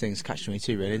one of those things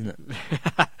catch-22, really, isn't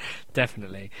it?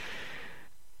 Definitely.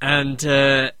 And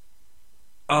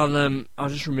I'll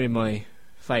just remove my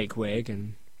fake wig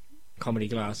and comedy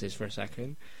glasses for a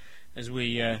second as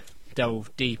we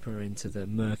delve deeper into the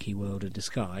murky world of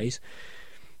disguise.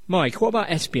 Mike, what about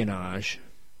espionage?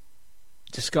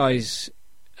 Disguise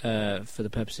for the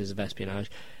purposes of espionage.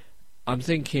 I'm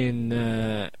thinking,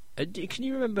 can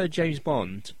you remember James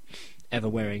Bond ever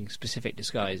wearing specific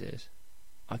disguises?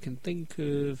 I can think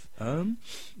of...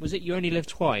 Was it You Only Live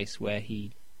Twice, where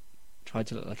he tried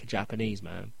to look like a Japanese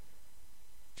man?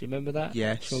 Do you remember that?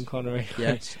 Yes. Sean Connery?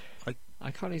 Yes. I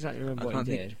can't exactly remember what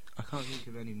he did. I can't think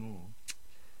of any more.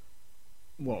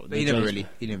 What? But he never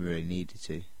really needed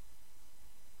to.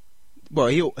 Well,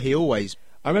 he always...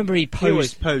 I remember he He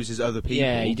always posed as other people.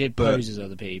 Yeah, he did pose as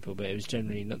other people, but it was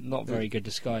generally not very good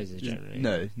disguises, generally.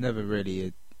 No, never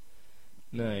really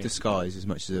a disguise as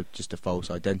much as just a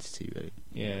false identity, really.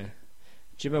 Yeah.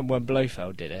 Do you remember when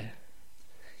Blofeld did it?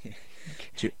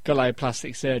 Yeah. Got like a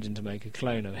plastic surgeon to make a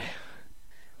clone of it.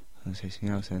 I'll say something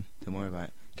else then. Don't worry about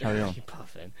it. Carry on. You're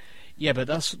puffing. Yeah, but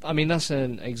that's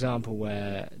an example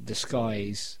where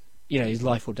disguise, is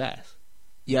life or death.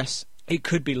 Yes. It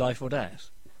could be life or death.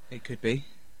 It could be.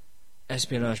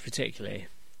 Espionage particularly.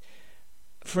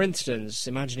 For instance,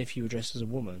 imagine if you were dressed as a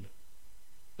woman.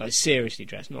 Like seriously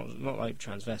dressed, not like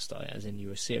transvestite, as in you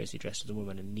were seriously dressed as a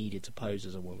woman and needed to pose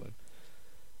as a woman.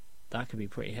 That could be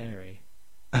pretty hairy.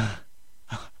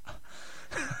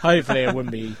 Hopefully it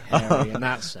wouldn't be hairy in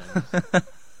that sense.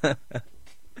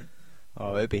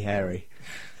 Oh, it'd be hairy.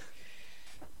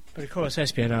 But of course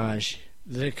espionage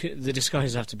the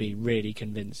disguises have to be really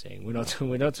convincing. We're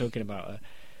not talking about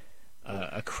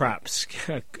a crap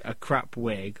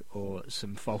wig or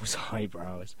some false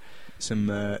eyebrows. Some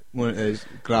one of those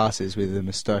glasses with a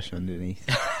moustache underneath.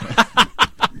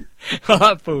 Well,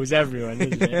 that fools everyone,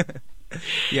 doesn't it?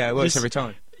 Yeah, it works every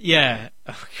time. Yeah.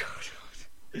 Oh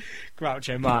God.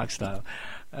 Groucho Marx style.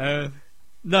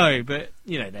 No, but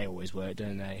they always work,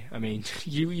 don't they? I mean,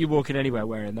 you walk in anywhere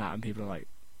wearing that, and people are like,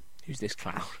 "Who's this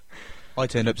clown?" I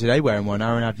turned up today wearing one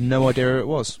hour and had no idea who it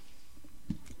was.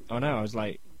 Oh no, I was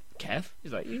like, "Kev,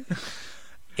 is that you?"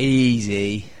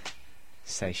 Easy.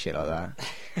 Say shit like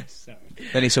that. Sorry.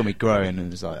 Then he saw me growing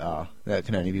and was like, there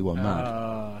can only be one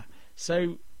man.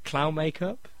 So, clown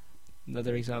makeup,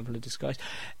 another example of disguise.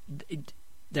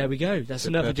 There we go. That's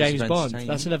another James Bond.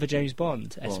 That's another James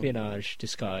Bond espionage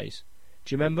disguise.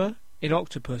 Do you remember in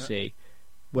Octopussy,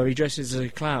 where he dresses as a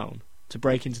clown to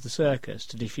break into the circus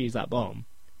to defuse that bomb?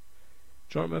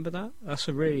 Do you remember that? That's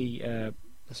a really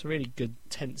good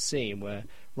tense scene where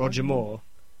Roger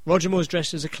Moore's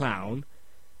dressed as a clown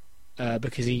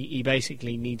because he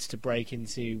basically needs to break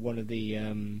into one of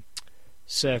the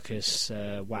circus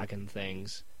wagon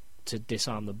things to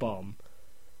disarm the bomb.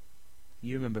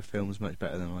 You remember films much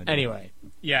better than I do. Anyway,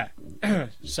 yeah.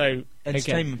 So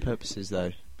entertainment purposes,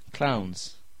 though,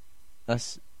 clowns.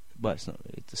 It's not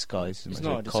really a disguise. It's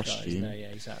not a disguise. Costume. No, yeah,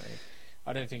 exactly.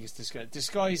 I don't think it's disguise.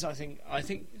 Disguise, I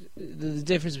think the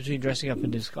difference between dressing up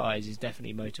and disguise is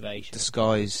definitely motivation.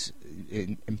 Disguise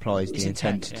implies the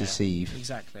intent to deceive.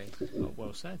 Exactly.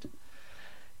 Well said.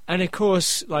 And of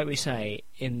course, like we say,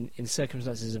 in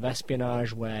circumstances of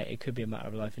espionage where it could be a matter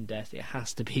of life and death, it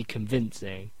has to be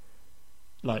convincing.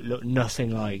 Like, look nothing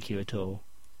like you at all.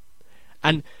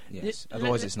 And yes,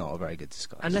 otherwise it's not a very good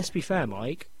disguise. And let's be fair,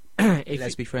 Mike.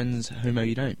 Let's be friends, homo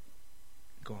you don't.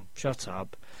 Go on. Shut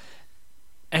up.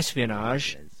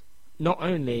 Espionage, not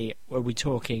only are we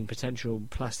talking potential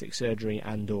plastic surgery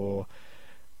and or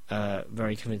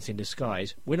very convincing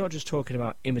disguise, we're not just talking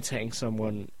about imitating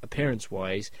someone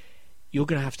appearance-wise. You're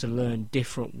going to have to learn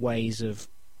different ways of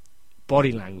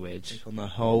body language. On the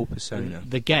whole persona.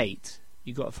 The gait.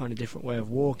 You've got to find a different way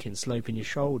of walking, sloping your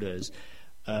shoulders,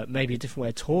 maybe a different way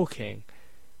of talking.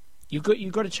 You've got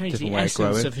to change different the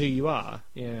essence of of who you are.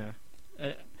 Yeah.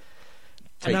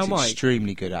 Takes now, Mike,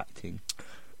 extremely good acting.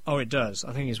 Oh, it does.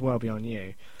 I think it's well beyond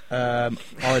you. I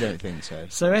don't think so.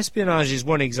 So espionage is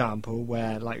one example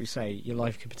where, like we say, your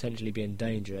life could potentially be in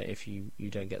danger if you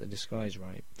don't get the disguise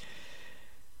right.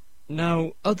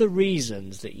 Now, other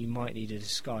reasons that you might need a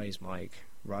disguise, Mike,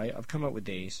 right? I've come up with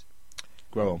these.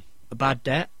 Grow on. A bad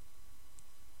debt,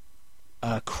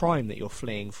 a crime that you're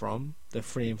fleeing from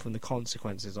the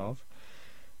consequences of,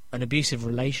 an abusive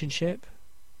relationship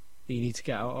that you need to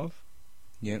get out of.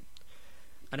 Yep.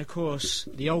 And of course,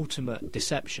 the ultimate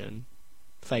deception,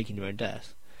 faking your own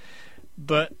death.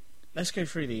 But let's go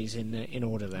through these in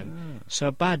order then. So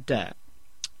a bad debt.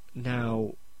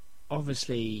 Now,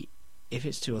 obviously, if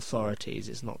it's to authorities,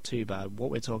 it's not too bad.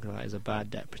 What we're talking about is a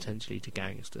bad debt potentially to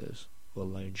gangsters or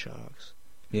loan sharks.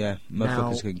 Yeah,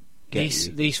 motherfuckers can get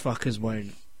you. These fuckers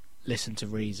won't listen to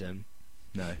reason.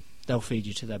 No. They'll feed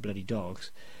you to their bloody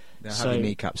dogs. They'll have your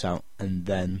kneecaps out and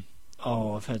then...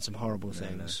 Oh, I've heard some horrible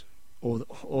things. No.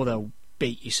 Or they'll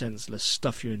beat you senseless,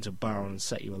 stuff you into a barrel and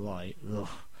set you alight. Ugh.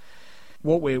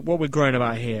 What we're growing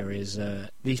about here is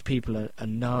these people are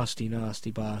nasty,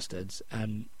 nasty bastards,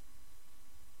 and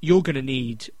you're going to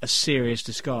need a serious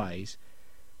disguise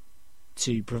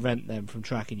to prevent them from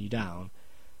tracking you down.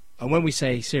 And when we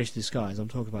say serious disguise, I'm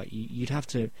talking about you'd have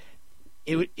to.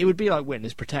 It would be like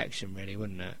witness protection, really,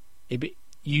 wouldn't it?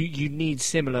 You need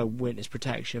similar witness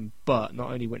protection, but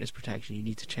not only witness protection, you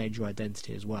need to change your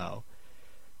identity as well.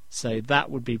 So that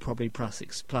would be probably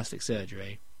plastic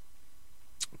surgery.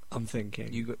 I'm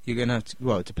thinking you're going to have to.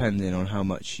 Well, depending on how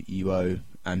much you owe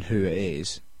and who it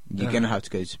is, you're going to have to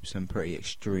go to some pretty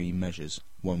extreme measures.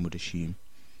 One would assume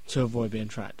to avoid being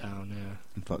tracked down. Yeah,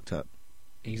 and fucked up.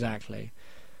 Exactly.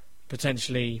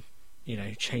 Potentially,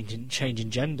 changing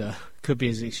gender could be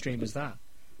as extreme as that.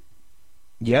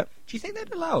 Yep. Do you think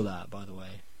they'd allow that, by the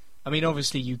way? I mean,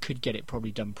 obviously you could get it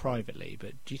probably done privately,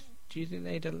 but do you think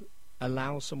they'd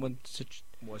allow someone to...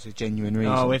 What's a genuine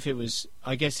reason? Oh,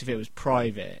 I guess if it was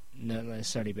private, not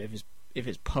necessarily, but if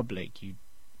it's public,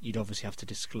 you'd obviously have to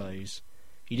disclose.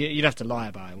 You'd have to lie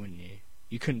about it, wouldn't you?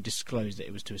 You couldn't disclose that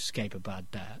it was to escape a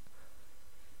bad debt.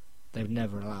 They would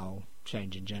never allow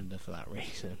changing gender for that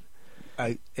reason.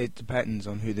 It depends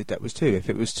on who the debt was to. If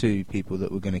it was to people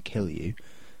that were going to kill you,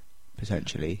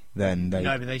 potentially, then they...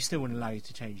 No, but they still wouldn't allow you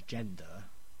to change gender.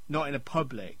 Not in a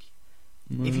public.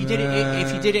 If you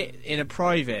did it in a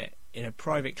private in a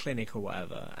private clinic or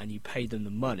whatever, and you paid them the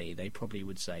money, they probably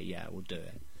would say, yeah, we'll do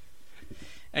it.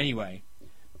 Anyway,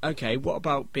 okay, what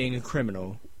about being a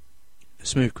criminal? A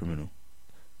smooth criminal.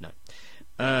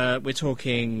 We're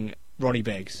talking Ronnie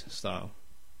Biggs style.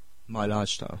 My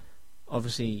Large style.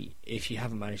 Obviously, if you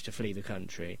haven't managed to flee the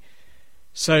country.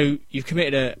 So, you've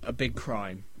committed a big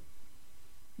crime,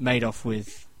 made off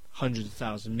with hundreds of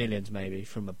thousands, millions maybe,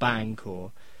 from a bank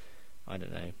or, I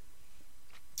don't know,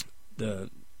 the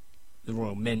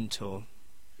Royal Mint or,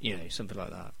 something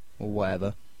like that. Or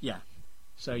whatever. Yeah.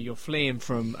 So you're fleeing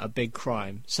from a big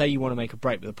crime. Say you want to make a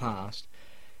break with the past.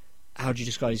 How do you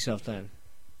disguise yourself then?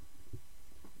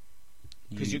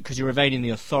 Because you're evading the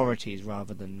authorities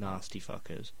rather than nasty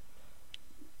fuckers.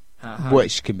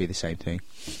 Which can be the same thing.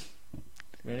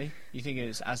 Really? You think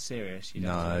it's as serious?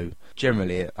 No.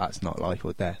 Generally, that's not life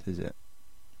or death, is it?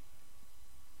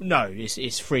 No,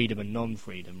 it's freedom and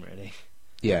non-freedom, really.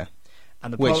 Yeah.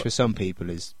 And which for some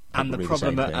people is and the probably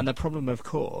problem. the same thing. And the problem, of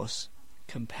course,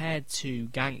 compared to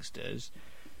gangsters,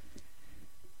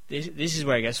 this is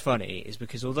where it gets funny. Is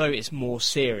because although it's more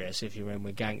serious if you're in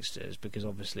with gangsters, because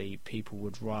obviously people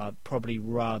would probably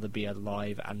rather be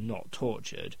alive and not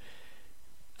tortured.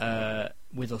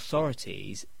 With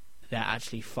authorities, they're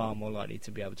actually far more likely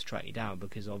to be able to track you down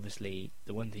because obviously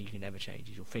the one thing you can never change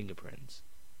is your fingerprints.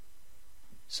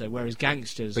 So whereas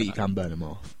gangsters... But you can burn them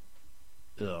off.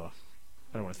 Ugh,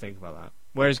 I don't want to think about that.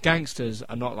 Whereas gangsters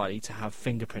are not likely to have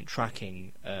fingerprint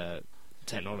tracking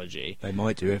technology. They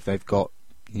might do if they've got,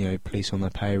 police on their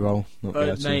payroll.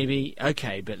 But maybe,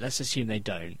 okay, but let's assume they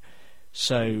don't.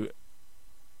 So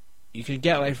you can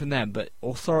get away from them, but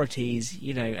authorities,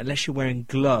 unless you're wearing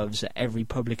gloves at every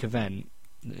public event,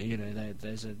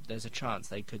 there's a chance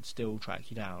they could still track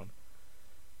you down,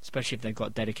 especially if they've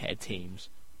got dedicated teams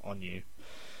on you.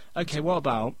 Okay, what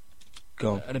about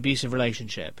an abusive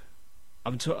relationship?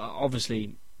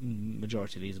 Obviously,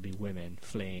 majority of these will be women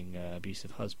fleeing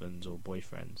abusive husbands or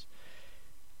boyfriends.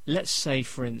 Let's say,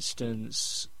 for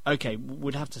instance, okay,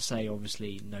 we'd have to say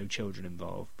obviously no children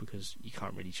involved because you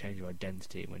can't really change your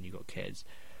identity when you've got kids.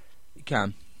 You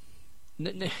can.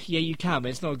 Yeah, you can, but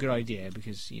it's not a good idea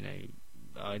because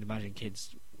I'd imagine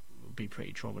kids would be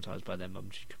pretty traumatised by their mum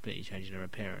just completely changing their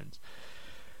appearance.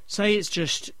 Say it's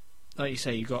just like you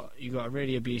say, you got a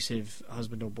really abusive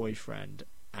husband or boyfriend,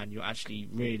 and you're actually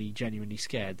really genuinely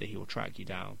scared that he will track you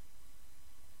down.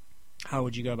 How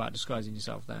would you go about disguising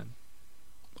yourself then?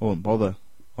 I wouldn't bother.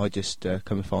 I'd just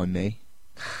come and find me.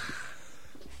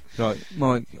 Like,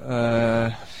 my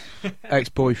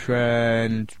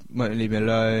ex-boyfriend won't leave me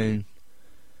alone,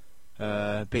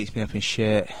 beats me up and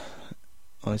shit.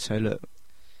 I'd say, look,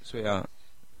 sweetheart,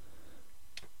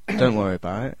 don't worry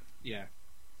about it. Yeah.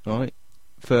 Right?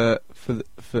 For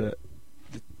the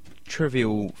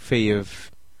trivial fee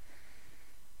of,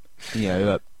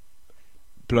 a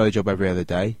blowjob every other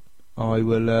day, I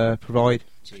will provide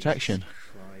protection.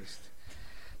 Christ.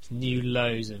 It's new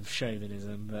lows of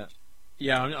chauvinism, but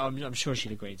yeah, I'm sure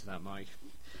she'd agree to that, Mike.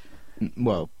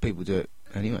 Well, people do it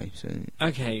anyway. So.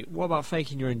 Okay, what about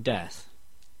faking your own death?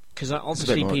 Because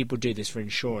obviously people do this for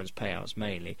insurance payouts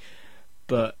mainly,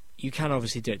 but you can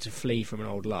obviously do it to flee from an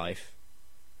old life.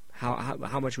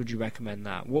 How much would you recommend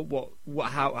that?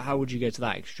 How would you go to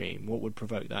that extreme? What would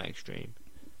provoke that extreme?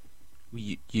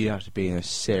 You'd have to be in a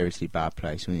seriously bad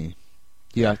place, wouldn't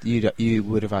you? You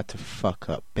would have had to fuck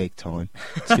up big time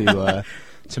to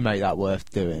make that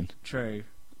worth doing. True.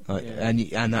 Yeah.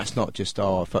 And that's not just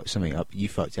I fucked something up. You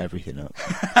fucked everything up.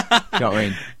 You know what I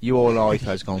mean? Your life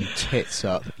has gone tits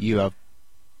up. You have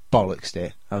bollocksed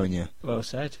it, haven't you? Well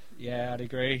said. Yeah, I'd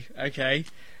agree. Okay,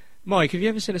 Mike, have you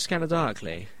ever seen A Scanner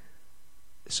Darkly?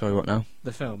 Sorry, what now?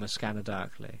 The film A Scanner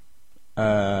Darkly.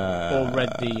 Or read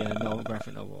the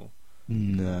graphic novel?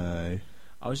 No.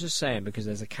 I was just saying because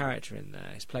there's a character in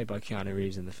there. It's played by Keanu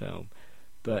Reeves in the film,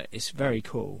 but it's very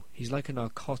cool. He's like a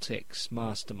narcotics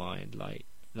mastermind, like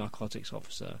narcotics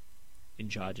officer in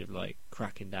charge of like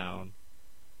cracking down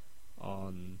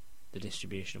on the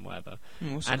distribution and whatever.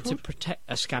 And to protect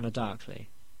A Scanner Darkly.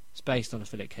 It's based on a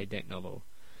Philip K. Dick novel.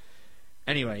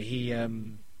 Anyway, he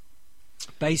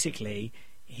basically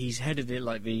he's head of it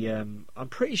like the I'm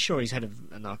pretty sure he's head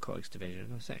of a narcotics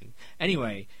division. I think.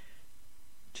 Anyway,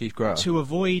 Chief Grower. To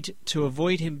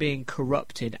avoid him being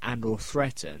corrupted and or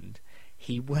threatened,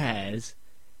 he wears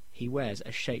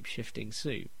a shape-shifting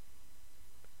suit.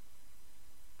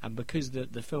 And because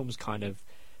the film's kind of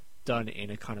done in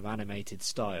a kind of animated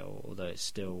style, although it's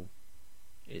still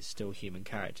human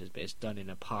characters, but it's done in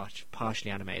a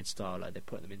partially animated style, like they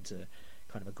put them into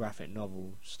kind of a graphic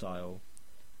novel style,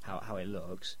 how it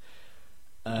looks.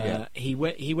 He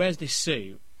wears this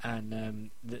suit,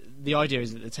 And the idea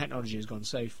is that the technology has gone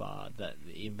so far that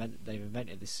they've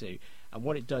invented this suit, and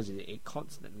what it does is it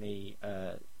constantly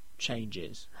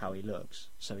changes how he looks.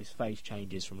 So his face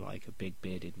changes from like a big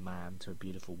bearded man to a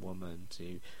beautiful woman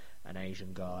to an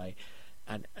Asian guy,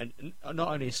 and not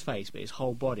only his face but his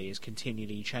whole body is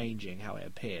continually changing how it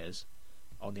appears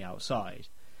on the outside.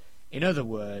 In other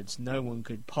words, no one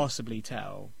could possibly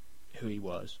tell who he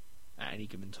was at any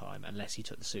given time unless he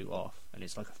took the suit off, and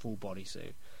it's like a full body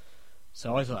suit.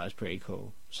 So I thought that was pretty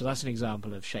cool. So that's an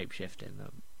example of shape-shifting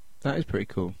them. That is pretty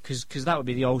cool. Because that would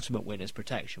be the ultimate witness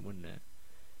protection, wouldn't it?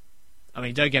 I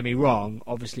mean, don't get me wrong,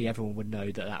 obviously everyone would know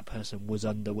that that person was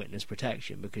under witness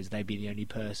protection because they'd be the only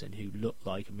person who looked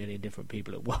like a million different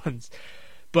people at once.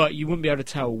 But you wouldn't be able to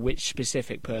tell which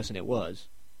specific person it was,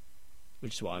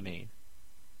 which is what I mean.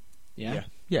 Yeah?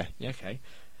 Yeah. Okay.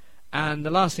 And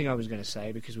the last thing I was going to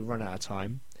say, because we've run out of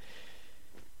time,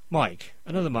 Mike,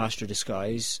 another master of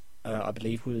disguise, I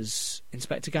believe, was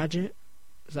Inspector Gadget.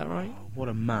 Is that right? Oh, what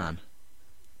a man.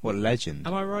 What a legend.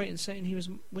 Am I right in saying he was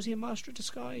he a master of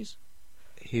disguise?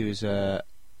 He was a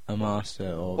master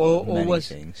of Or many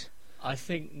things. I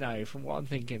think, no, from what I'm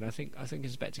thinking, I think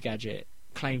Inspector Gadget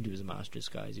claimed he was a master of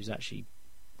disguise. He was actually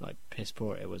like piss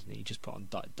poor at it, wasn't he? He just put on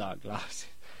dark glasses.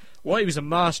 What he was a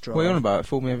master of... What are you on about? It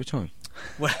fooled me every time.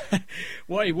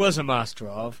 What he was a master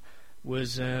of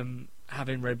was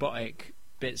having robotic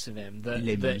bits of him that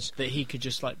he could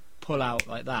just like pull out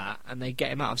like that, and they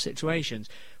get him out of situations.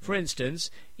 For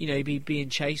instance, he'd be being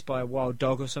chased by a wild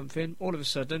dog or something. All of a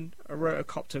sudden, a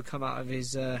rotocopter would come out of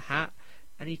his hat,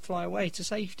 and he'd fly away to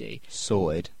safety.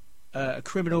 Sorted. A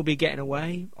criminal would be getting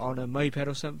away on a moped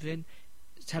or something.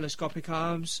 Telescopic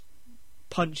arms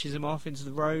punches him off into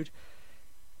the road.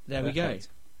 There we go.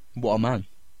 What a man.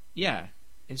 Yeah.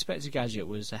 Inspector Gadget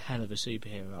was a hell of a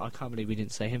superhero. I can't believe we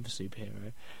didn't say him for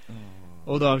superhero. Oh.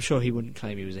 Although I'm sure he wouldn't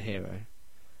claim he was a hero.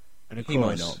 And of He course,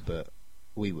 might not, but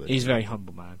we would. He's a very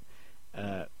humble man.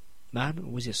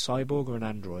 Was he a cyborg or an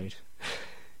android?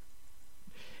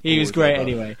 He was great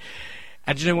anyway.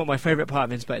 And do you know what my favourite part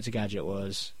of Inspector Gadget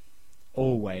was?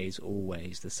 Always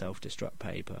the self-destruct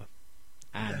paper.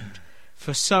 And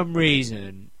for some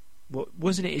reason,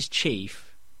 wasn't it his chief?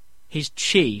 His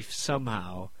chief,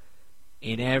 somehow,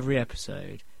 in every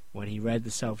episode, when he read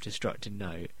the self-destructing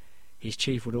note, his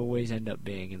chief would always end up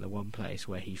being in the one place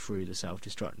where he threw the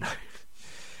self-destruct note.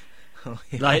 Oh,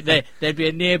 yeah. Like, there'd be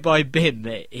a nearby bin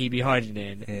that he'd be hiding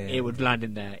in. Yeah. It would land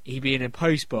in there. He'd be in a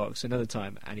post box another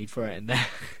time, and he'd throw it in there.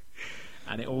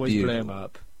 And it always blew him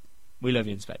up. We love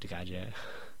you, Inspector Gadget.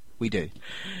 We do.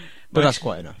 But that's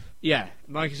quite enough. Yeah.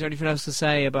 Mike, is there anything else to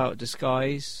say about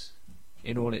disguise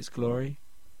in all its glory?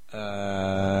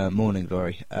 Morning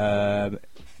glory.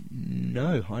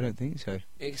 No, I don't think so.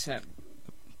 Except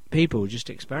people just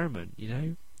experiment,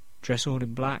 dress all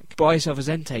in black, buy yourself a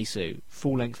Zente suit,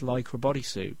 full-length Lycra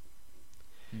bodysuit.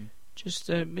 Just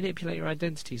manipulate your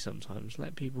identity sometimes.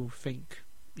 Let people think,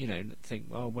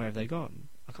 well, where have they gone?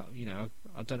 I can't,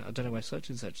 I don't know where such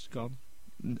and such has gone.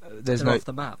 There's They're off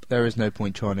the map. There is no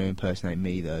point trying to impersonate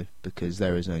me though, because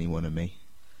there is only one of me.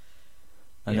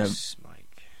 Yes,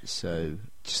 Mike. So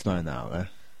just throwing that out there.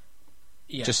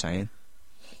 Yeah. Just saying.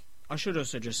 I should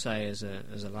also just say, as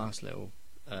a last little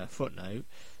footnote,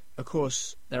 of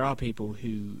course, there are people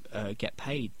who get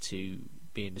paid to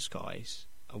be in disguise,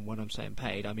 and when I'm saying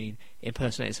paid, I mean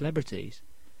impersonate celebrities.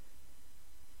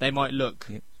 They might look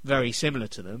very similar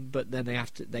to them, but then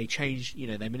they change,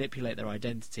 they manipulate their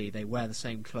identity, they wear the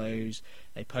same clothes,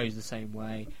 they pose the same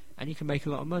way, and you can make a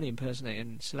lot of money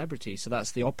impersonating celebrities. So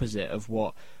that's the opposite of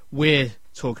what we're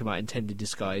talking about intended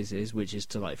disguises, which is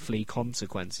to like flee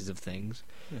consequences of things.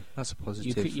 Yeah, that's a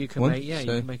positive. You can one, make, you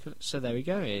can make. So there we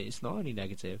go. It's not only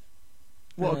negative.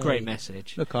 What a great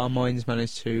message! Look, our minds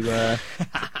managed to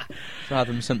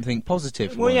fathom something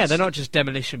positive. Well, yeah, they're not just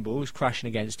demolition balls crashing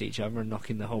against each other and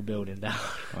knocking the whole building down.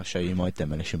 I'll show you my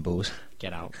demolition balls.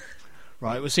 Get out.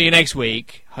 Right, we'll see you next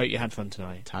week. Hope you had fun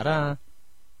tonight. Ta-da!